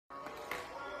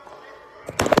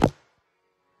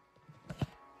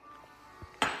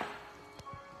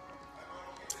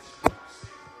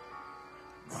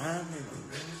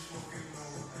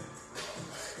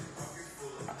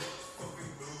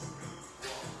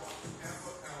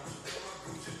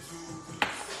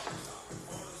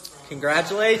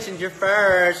Congratulations, you're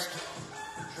first.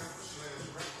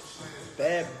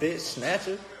 Bad bitch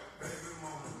snatcher.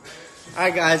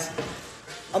 Alright guys,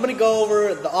 I'm going to go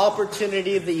over the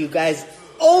opportunity that you guys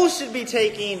all should be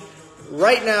taking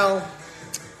right now.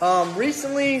 Not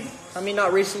recently,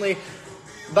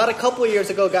 about a couple of years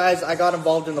ago, guys, I got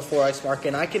involved in the Forex market,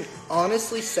 and I can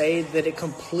honestly say that it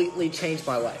completely changed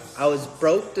my life. I was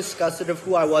broke, disgusted of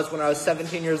who I was when I was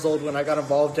 17 years old when I got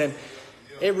involved in.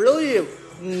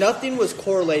 Nothing was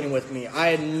correlating with me. I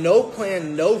had no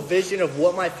plan, no vision of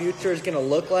what my future is going to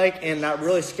look like, and that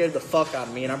really scared the fuck out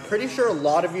of me. And I'm pretty sure a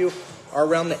lot of you are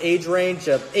around the age range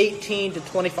of 18 to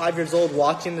 25 years old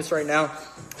watching this right now.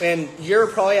 And you're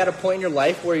probably at a point in your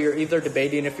life where you're either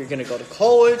debating if you're going to go to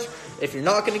college, if you're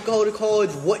not going to go to college,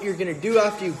 what you're going to do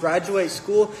after you graduate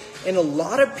school. And a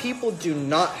lot of people do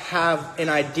not have an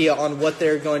idea on what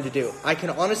they're going to do. I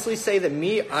can honestly say that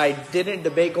I didn't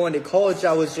debate going to college.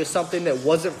 That was just something that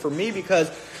wasn't for me, because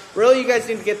really you guys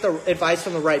need to get the advice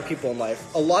from the right people in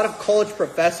life. A lot of college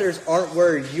professors aren't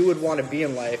where you would want to be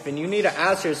in life. And you need to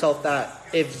ask yourself that,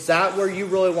 is that where you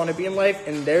really want to be in life,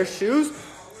 in their shoes?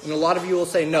 And a lot of you will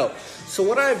say no. So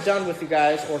what I've done with you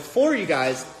guys, or for you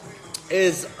guys,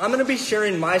 is I'm going to be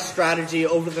sharing my strategy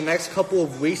over the next couple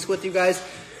of weeks with you guys.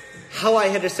 How I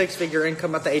hit a six-figure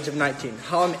income at the age of 19.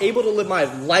 How I'm able to live my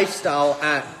lifestyle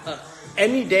at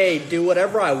any day, do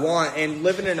whatever I want, and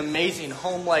live in an amazing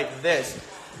home like this.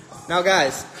 Now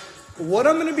guys, what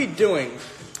I'm going to be doing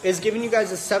is giving you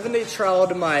guys a 7-day trial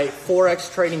to my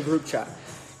Forex trading group chat.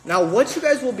 Now what you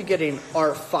guys will be getting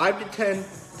are 5 to 10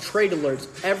 trade alerts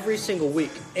every single week.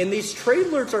 And these trade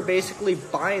alerts are basically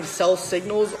buy and sell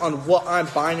signals on what I'm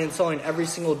buying and selling every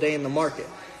single day in the market.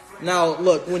 Now,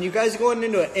 look, when you guys go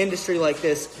into an industry like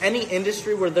this, any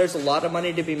industry where there's a lot of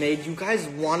money to be made, you guys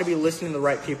want to be listening to the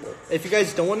right people. If you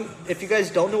guys don't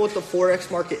know what the Forex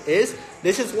market is,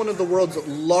 this is one of the world's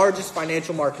largest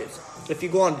financial markets. If you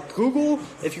go on Google,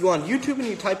 if you go on YouTube and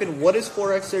you type in what is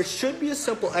Forex, there should be a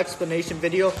simple explanation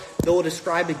video that will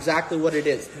describe exactly what it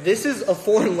is. This is a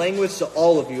foreign language to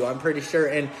all of you, I'm pretty sure,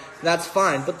 and that's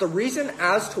fine. But the reason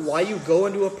as to why you go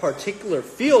into a particular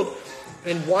field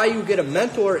and why you get a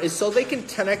mentor is so they can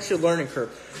 10x your learning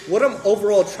curve. What I'm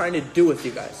overall trying to do with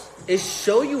you guys is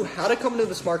show you how to come into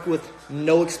this market with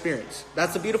no experience.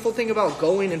 That's the beautiful thing about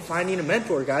going and finding a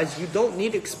mentor, guys. You don't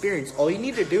need experience. All you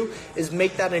need to do is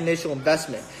make that initial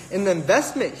investment. And the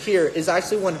investment here is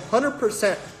actually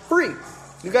 100% free.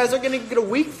 You guys are going to get a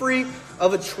week free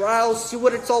of a trial, see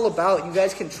what it's all about. You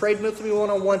guys can trade with me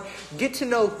one-on-one, get to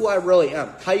know who I really am,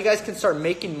 how you guys can start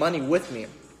making money with me.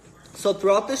 So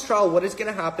throughout this trial, what is going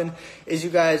to happen is you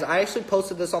guys, I actually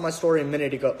posted this on my story a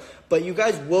minute ago, but you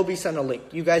guys will be sent a link.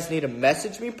 You guys need to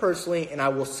message me personally, and I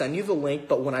will send you the link.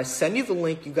 But when I send you the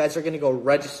link, you guys are going to go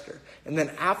register. And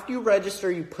then after you register,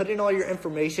 you put in all your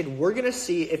information. We're going to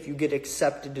see if you get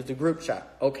accepted to the group chat.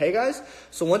 Okay, guys?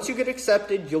 So once you get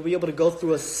accepted, you'll be able to go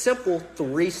through a simple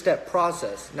 3-step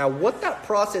process. Now, what that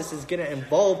process is going to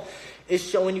involve is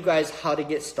showing you guys how to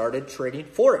get started trading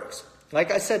Forex. Like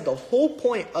I said, the whole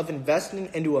point of investing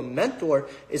into a mentor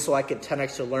is so I can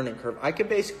 10x your learning curve. I can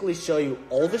basically show you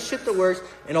all the shit that works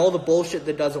and all the bullshit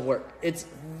that doesn't work. It's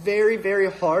very, very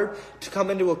hard to come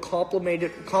into a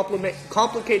complicated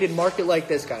market like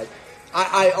this, guys.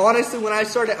 I honestly, when I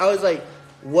started, I was like,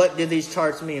 what do these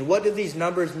charts mean? What do these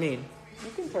numbers mean?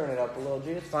 You can turn it up a little, G.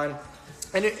 It's fine.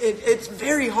 And it's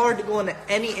very hard to go into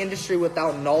any industry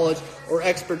without knowledge or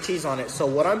expertise on it. So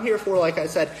what I'm here for, like I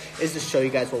said, is to show you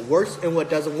guys what works and what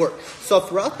doesn't work. So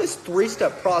throughout this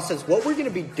 3-step process, what we're going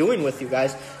to be doing with you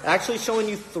guys, actually showing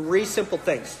you 3 simple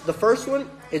things. The first one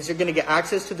is you're going to get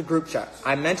access to the group chat.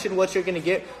 I mentioned what you're going to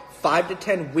get. 5 to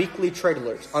 10 weekly trade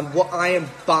alerts on what I am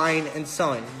buying and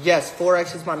selling. Yes,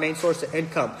 Forex is my main source of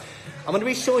income. I'm going to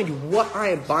be showing you what I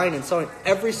am buying and selling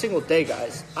every single day,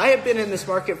 guys. I have been in this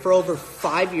market for over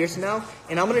 5 years now,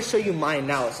 and I'm going to show you my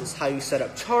analysis, how you set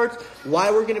up charts,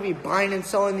 why we're going to be buying and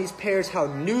selling these pairs, how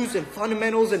news and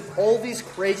fundamentals and all these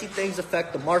crazy things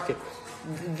affect the market.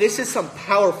 This is some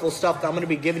powerful stuff that I'm going to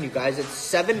be giving you guys. It's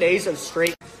 7 days of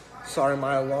straight... Sorry,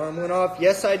 my alarm went off.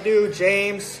 Yes, I do,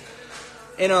 James.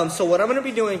 And so what I'm going to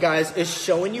be doing, guys, is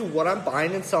showing you what I'm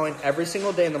buying and selling every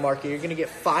single day in the market. You're going to get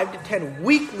 5 to 10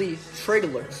 weekly trade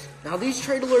alerts. Now, these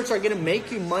trade alerts are going to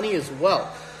make you money as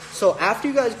well. So after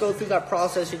you guys go through that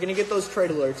process, you're going to get those trade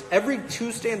alerts every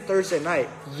Tuesday and Thursday night.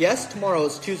 Yes, tomorrow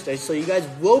is Tuesday, so you guys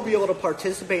will be able to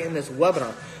participate in this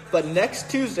webinar. But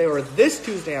next Tuesday, or this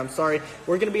Tuesday, I'm sorry,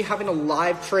 we're going to be having a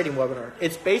live trading webinar.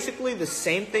 It's basically the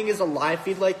same thing as a live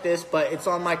feed like this, but it's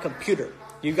on my computer.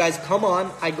 You guys come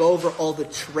on, I go over all the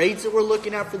trades that we're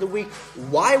looking at for the week,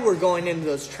 why we're going into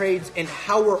those trades, and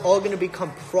how we're all going to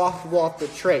become profitable off the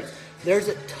trades. There's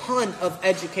a ton of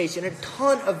education, a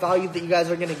ton of value that you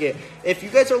guys are going to get. If you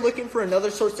guys are looking for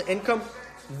another source of income,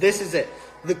 this is it.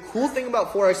 The cool thing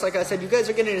about Forex, like I said, you guys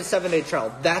are getting a 7-day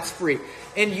trial. That's free.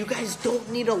 And you guys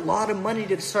don't need a lot of money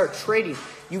to start trading.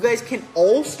 You guys can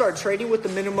all start trading with a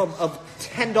minimum of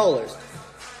 $10.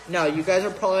 Now, you guys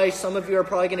are probably, some of you are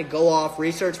probably going to go off,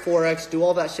 research Forex, do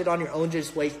all that shit on your own,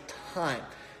 just waste time.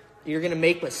 You're going to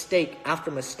make mistake after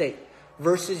mistake.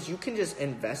 Versus you can just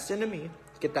invest into me,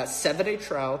 get that 7-day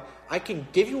trial. I can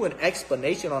give you an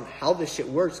explanation on how this shit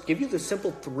works, give you the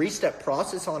simple 3-step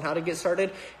process on how to get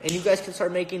started, and you guys can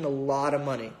start making a lot of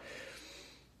money.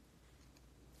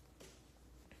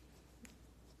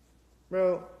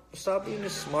 Bro, stop being a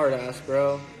smart ass,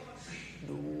 bro.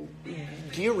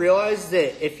 Do you realize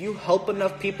that if you help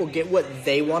enough people get what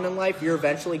they want in life, you're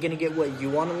eventually going to get what you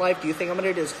want in life? Do you think I'm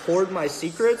going to just hoard my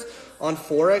secrets on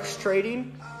Forex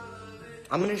trading?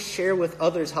 I'm going to share with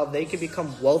others how they can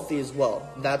become wealthy as well.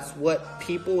 That's what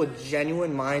people with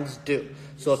genuine minds do.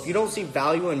 So if you don't see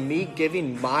value in me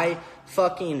giving my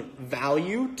fucking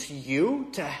value to you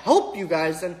to help you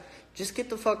guys, then just get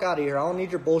the fuck out of here. I don't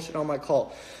need your bullshit on my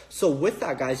call. So with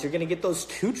that, guys, you're going to get those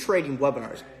 2 trading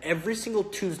webinars every single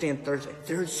Tuesday and Thursday.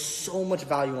 There's so much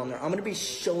value on there. I'm going to be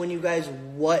showing you guys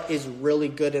what is really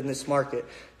good in this market.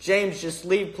 James, just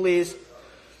leave, please.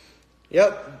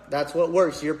 Yep, that's what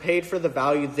works. You're paid for the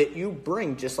value that you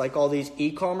bring, just like all these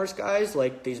e-commerce guys,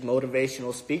 like these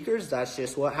motivational speakers. That's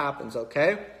just what happens,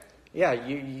 okay? Yeah,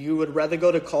 you would rather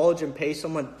go to college and pay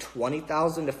someone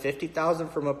 $20,000 to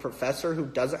 $50,000 from a professor who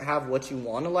doesn't have what you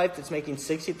want in life, that's making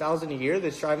 $60,000 a year,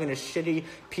 that's driving a shitty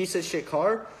piece of shit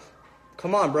car?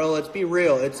 Come on, bro, let's be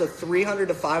real. It's a $300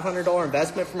 to $500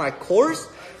 investment for my course,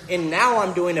 and now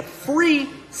I'm doing a free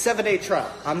 7-day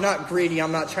trial. I'm not greedy.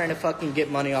 I'm not trying to fucking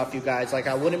get money off you guys. Like,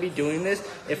 I wouldn't be doing this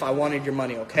if I wanted your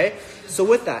money, okay? So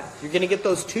with that, you're going to get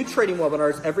those 2 trading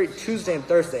webinars every Tuesday and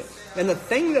Thursday. And the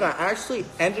thing that I actually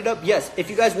ended up, yes, if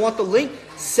you guys want the link,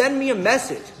 send me a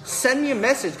message. Send me a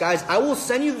message, guys. I will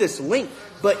send you this link.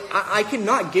 But I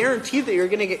cannot guarantee that you're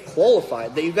going to get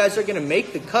qualified, that you guys are going to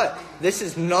make the cut. This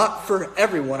is not for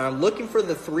everyone. I'm looking for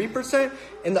the 3%,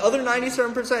 and the other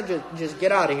 97%, just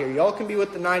get out of here. Y'all can be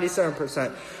with the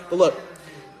 97%. But look,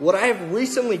 what I have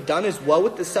recently done as well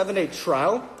with the 7-day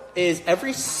trial is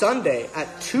every Sunday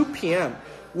at 2 p.m.,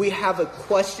 we have a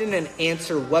question and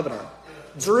answer webinar.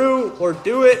 Drew, or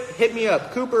Do It, hit me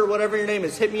up. Cooper, whatever your name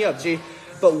is, hit me up, G.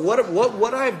 But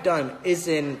what I've done is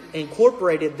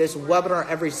incorporated this webinar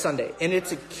every Sunday. And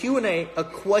it's a Q&A, a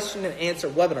question and answer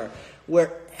webinar,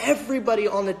 where everybody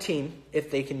on the team,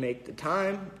 if they can make the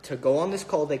time to go on this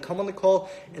call, they come on the call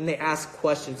and they ask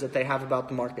questions that they have about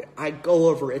the market. I go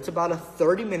over, it's about a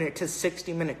 30-minute to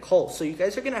 60-minute call. So you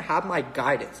guys are going to have my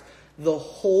guidance the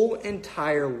whole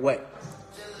entire way.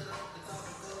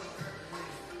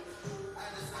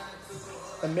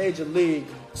 A major league.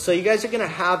 So you guys are going to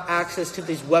have access to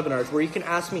these webinars where you can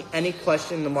ask me any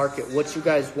question in the market, what you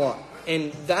guys want.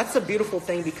 And that's a beautiful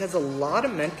thing, because a lot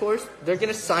of mentors, they're going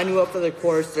to sign you up for the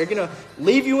course. They're going to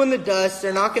leave you in the dust.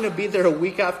 They're not going to be there a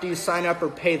week after you sign up or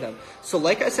pay them. So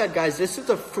like I said, guys, this is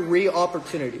a free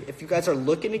opportunity. If you guys are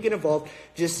looking to get involved,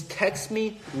 just text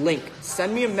me link.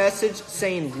 Send me a message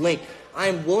saying link. I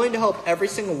am willing to help every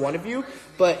single one of you,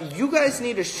 but you guys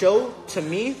need to show to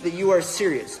me that you are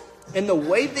serious. And the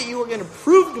way that you are going to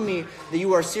prove to me that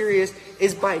you are serious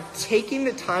is by taking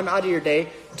the time out of your day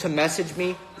to message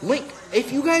me link.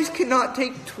 If you guys cannot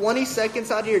take 20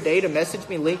 seconds out of your day to message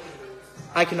me link,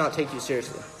 I cannot take you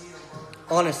seriously.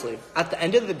 Honestly, at the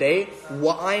end of the day,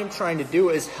 what I am trying to do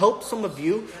is help some of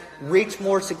you reach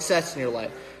more success in your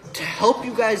life, to help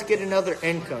you guys get another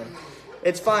income.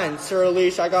 It's fine, Sir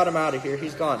Alish, I got him out of here.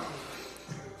 He's gone.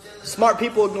 Smart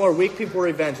people ignore, weak people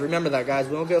revenge. Remember that, guys.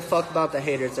 We don't give a fuck about the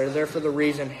haters. They're there for the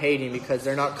reason hating, because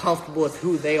they're not comfortable with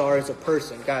who they are as a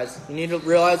person. Guys, you need to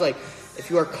realize, like,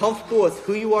 if you are comfortable with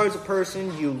who you are as a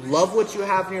person, you love what you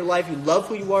have in your life, you love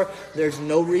who you are, there's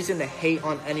no reason to hate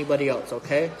on anybody else,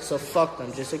 okay? So fuck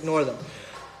them. Just ignore them.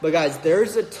 But guys,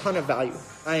 there's a ton of value.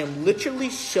 I am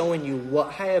literally showing you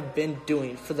what I have been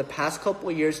doing for the past couple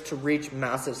of years to reach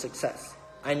massive success.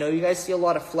 I know you guys see a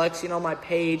lot of flexing on my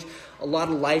page, a lot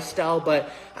of lifestyle,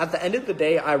 but at the end of the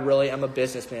day, I really am a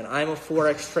businessman. I'm a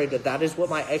Forex trader. That is what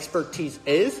my expertise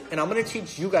is, and I'm going to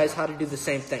teach you guys how to do the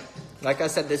same thing. Like I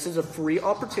said, this is a free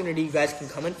opportunity. You guys can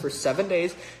come in for 7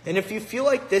 days, and if you feel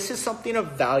like this is something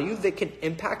of value that can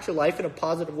impact your life in a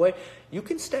positive way, you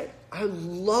can stay. I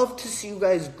love to see you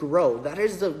guys grow. That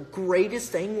is the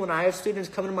greatest thing when I have students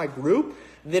come into my group.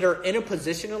 that are in a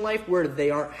position in life where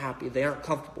they aren't happy, they aren't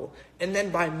comfortable. And then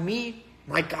by me,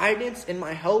 my guidance and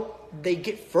my help, they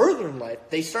get further in life.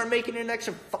 They start making an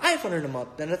extra $500 a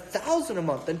month, then $1,000 a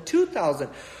month, then $2,000.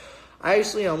 I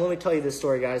actually, let me tell you this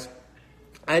story, guys.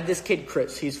 I had this kid,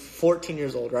 Chris. He's 14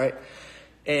 years old, right?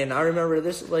 And I remember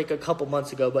this was like a couple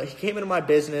months ago, but he came into my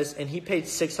business and he paid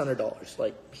 $600.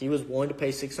 Like, he was willing to pay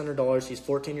 $600. He's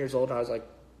 14 years old. And I was like,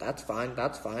 that's fine.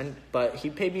 But he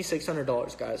paid me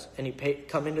 $600, guys. And he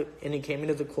came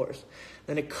into the course.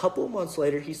 Then a couple months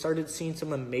later, he started seeing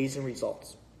some amazing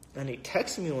results. And he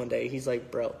texted me one day. He's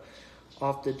like, bro,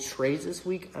 off the trades this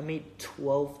week, I made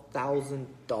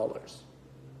 $12,000.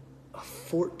 A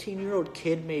 14-year-old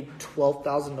kid made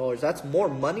 $12,000. That's more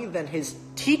money than his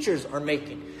teachers are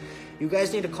making. You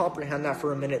guys need to comprehend that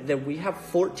for a minute, that we have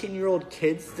 14-year-old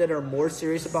kids that are more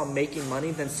serious about making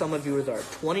money than some of you that are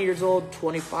 20 years old,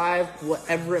 25,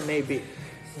 whatever it may be.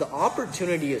 The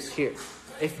opportunity is here.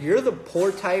 If you're the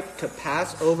poor type to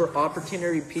pass over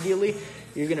opportunity repeatedly,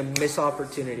 you're going to miss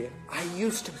opportunity. I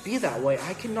used to be that way.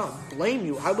 I cannot blame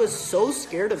you. I was so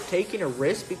scared of taking a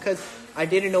risk because I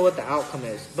didn't know what the outcome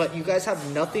is. But you guys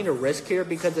have nothing to risk here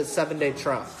because it's a 7-day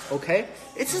trial, okay?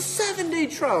 It's a 7-day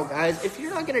trial, guys. If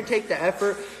you're not going to take the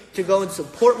effort to go and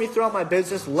support me throughout my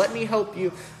business, let me help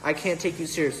you, I can't take you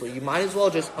seriously. You might as well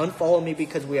just unfollow me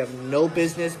because we have no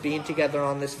business being together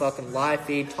on this fucking live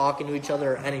feed, talking to each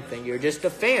other or anything. You're just a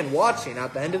fan watching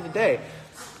at the end of the day.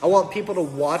 I want people to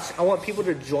watch. I want people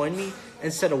to join me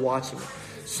instead of watching me.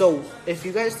 So if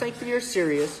you guys think that you're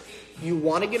serious, you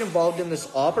want to get involved in this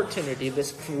opportunity,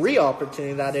 this free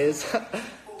opportunity that is.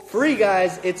 Free,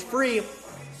 guys. It's free.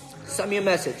 Send me a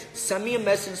message. Send me a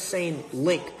message saying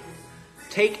link.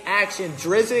 Take action.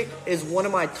 Drizzy is one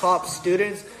of my top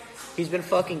students. He's been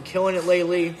fucking killing it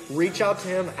lately. Reach out to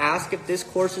him. Ask if this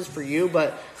course is for you.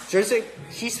 But Drizzy,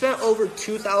 he spent over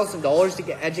 $2,000 to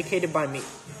get educated by me.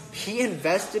 He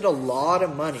invested a lot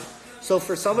of money. So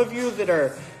for some of you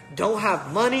that don't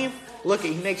have money, look,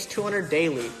 he makes $200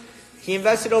 daily. He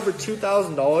invested over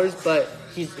 $2,000, but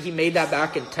he made that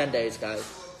back in 10 days, guys.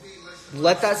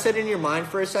 Let that sit in your mind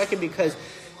for a second because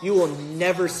you will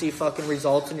never see fucking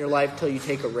results in your life till you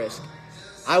take a risk.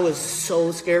 I was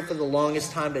so scared for the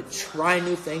longest time to try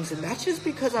new things, and that's just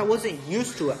because I wasn't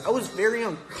used to it. I was very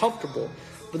uncomfortable,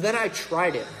 but then I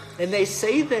tried it. And they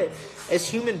say that as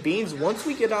human beings, once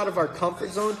we get out of our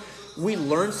comfort zone, we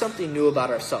learn something new about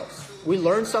ourselves. We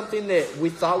learn something that we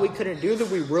thought we couldn't do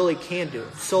that we really can do.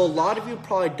 So a lot of you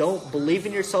probably don't believe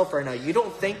in yourself right now. You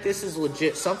don't think this is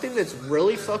legit, something that's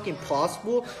really fucking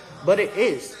possible, but it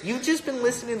is. You've just been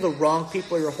listening to the wrong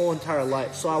people your whole entire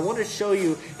life. So I want to show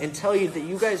you and tell you that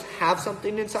you guys have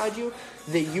something inside you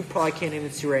that you probably can't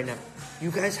even see right now. You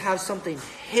guys have something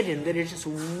hidden that is just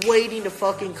waiting to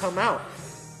fucking come out.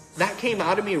 That came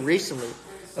out of me recently.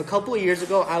 A couple of years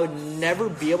ago, I would never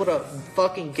be able to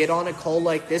fucking get on a call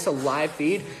like this, a live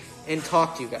feed, and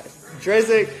talk to you guys.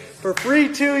 Drizzy, for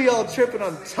free too, y'all tripping.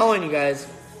 I'm telling you guys,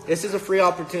 this is a free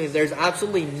opportunity. There's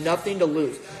absolutely nothing to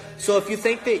lose. So if you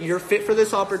think that you're fit for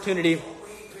this opportunity,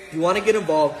 you want to get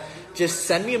involved, just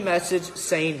send me a message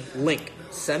saying link.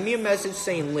 Send me a message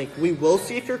saying link. We will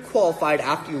see if you're qualified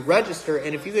after you register.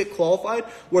 And if you get qualified,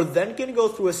 we're then going to go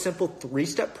through a simple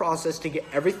 3-step process to get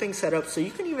everything set up so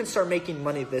you can even start making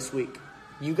money this week.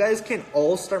 You guys can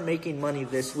all start making money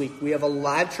this week. We have a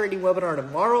live trading webinar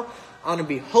tomorrow. I'm going to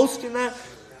be hosting that.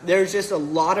 There's just a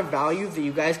lot of value that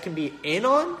you guys can be in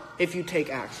on if you take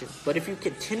action. But if you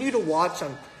continue to watch,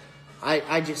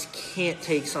 I just can't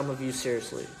take some of you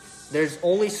seriously. There's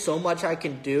only so much I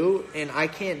can do, and I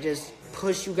can't just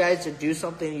push you guys to do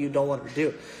something you don't want to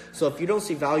do. So if you don't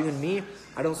see value in me,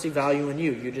 I don't see value in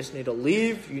you. You just need to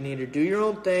leave. You need to do your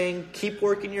own thing. Keep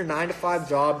working your 9-to-5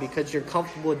 job because you're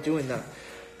comfortable with doing that.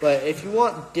 But if you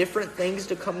want different things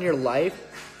to come in your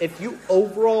life, if you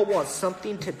overall want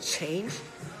something to change,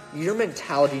 your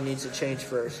mentality needs to change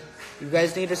first. You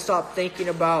guys need to stop thinking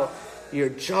about your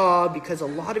job because a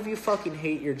lot of you fucking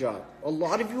hate your job. A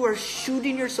lot of you are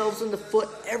shooting yourselves in the foot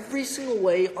every single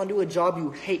way onto a job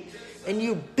you hate. And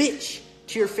you bitch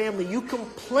to your family. You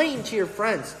complain to your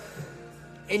friends.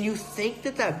 And you think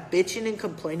that bitching and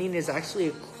complaining is actually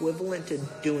equivalent to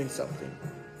doing something.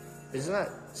 Isn't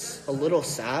that a little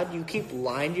sad? You keep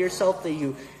lying to yourself that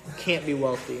you can't be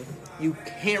wealthy. You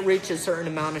can't reach a certain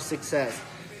amount of success.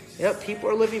 Yep, people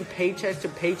are living paycheck to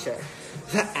paycheck.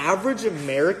 The average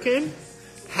American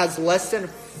has less than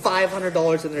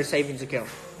 $500 in their savings account.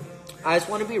 I just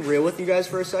want to be real with you guys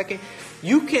for a second.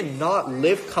 You cannot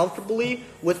live comfortably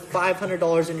with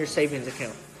 $500 in your savings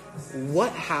account.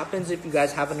 What happens if you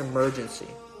guys have an emergency?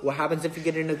 What happens if you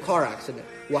get in a car accident?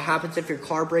 What happens if your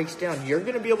car breaks down? You're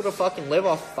going to be able to fucking live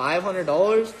off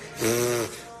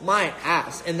 $500? My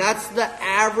ass. And that's the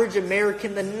average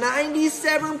American. The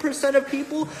 97% of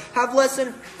people have less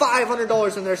than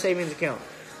 $500 in their savings account.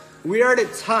 We are at a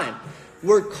time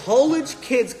where college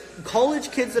kids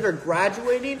that are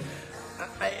graduating,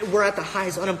 we're at the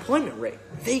highest unemployment rate.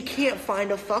 They can't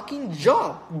find a fucking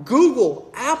job.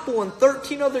 Google, Apple, and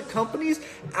 13 other companies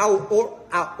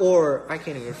I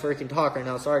can't even freaking talk right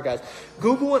now. Sorry, guys.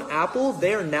 Google and Apple,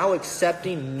 they are now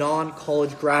accepting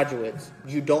non-college graduates.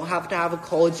 You don't have to have a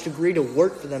college degree to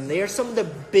work for them. They are some of the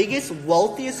biggest,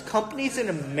 wealthiest companies in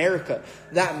America.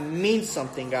 That means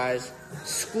something, guys.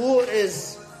 School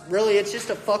is really, it's just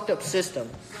a fucked up system.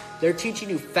 They're teaching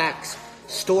you facts,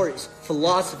 stories,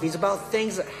 philosophies about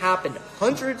things that happened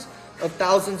hundreds of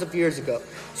thousands of years ago.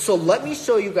 So let me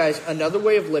show you guys another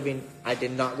way of living. I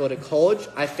did not go to college.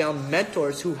 I found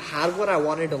mentors who had what I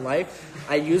wanted in life.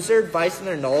 I used their advice and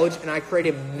their knowledge, and I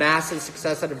created massive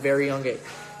success at a very young age.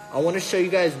 I want to show you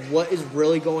guys what is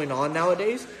really going on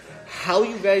nowadays, how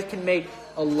you guys can make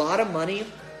a lot of money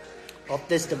off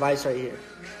this device right here.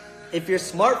 If your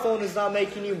smartphone is not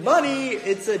making you money,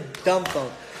 it's a dumb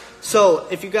phone. So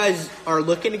if you guys are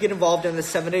looking to get involved in the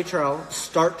 7-day trial,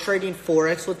 start trading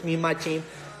Forex with me and my team,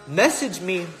 message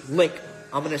me, link.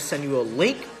 I'm going to send you a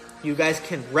link. You guys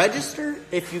can register.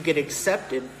 If you get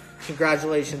accepted,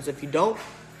 congratulations. If you don't,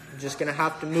 you're just going to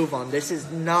have to move on. This is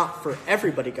not for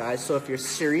everybody, guys. So if you're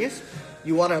serious,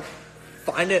 you want to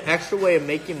find an extra way of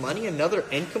making money, another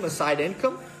income, a side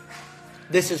income,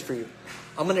 this is for you.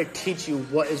 I'm going to teach you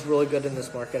what is really good in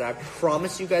this market. I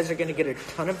promise you guys are going to get a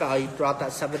ton of value throughout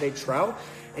that 7-day trial.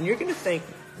 And you're going to think,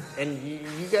 and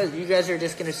you guys are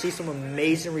just going to see some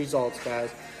amazing results,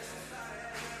 guys.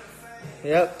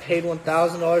 Yep, paid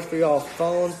 $1,000 for y'all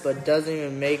phones, but doesn't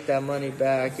even make that money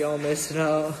back. Y'all missing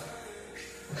out.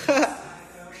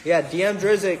 Yeah, DM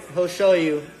Drizzik, he'll show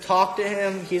you. Talk to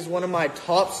him. He's one of my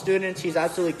top students. He's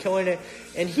absolutely killing it.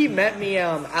 And he met me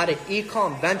at an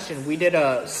e-convention. We did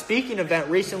a speaking event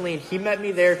recently, and he met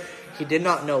me there. He did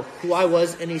not know who I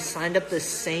was, and he signed up the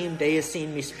same day as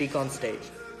seeing me speak on stage.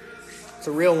 It's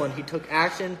a real one. He took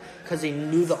action because he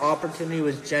knew the opportunity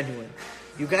was genuine.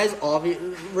 You guys,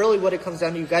 really what it comes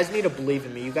down to, you guys need to believe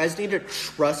in me. You guys need to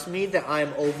trust me that I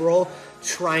am overall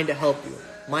trying to help you.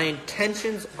 My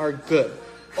intentions are good.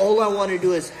 All I want to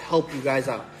do is help you guys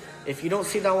out. If you don't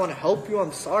see that I want to help you,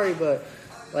 I'm sorry, but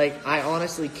I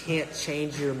honestly can't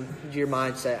change your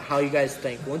mindset, how you guys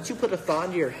think. Once you put a thought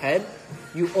into your head,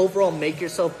 you overall make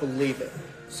yourself believe it.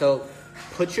 So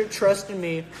put your trust in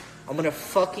me. I'm going to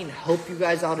fucking help you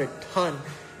guys out a ton.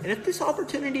 And if this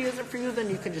opportunity isn't for you, then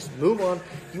you can just move on.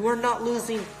 You are not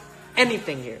losing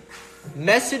anything here.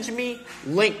 Message me,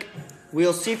 link.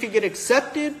 We'll see if you get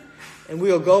accepted, and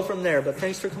we'll go from there. But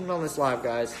thanks for coming on this live,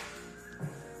 guys.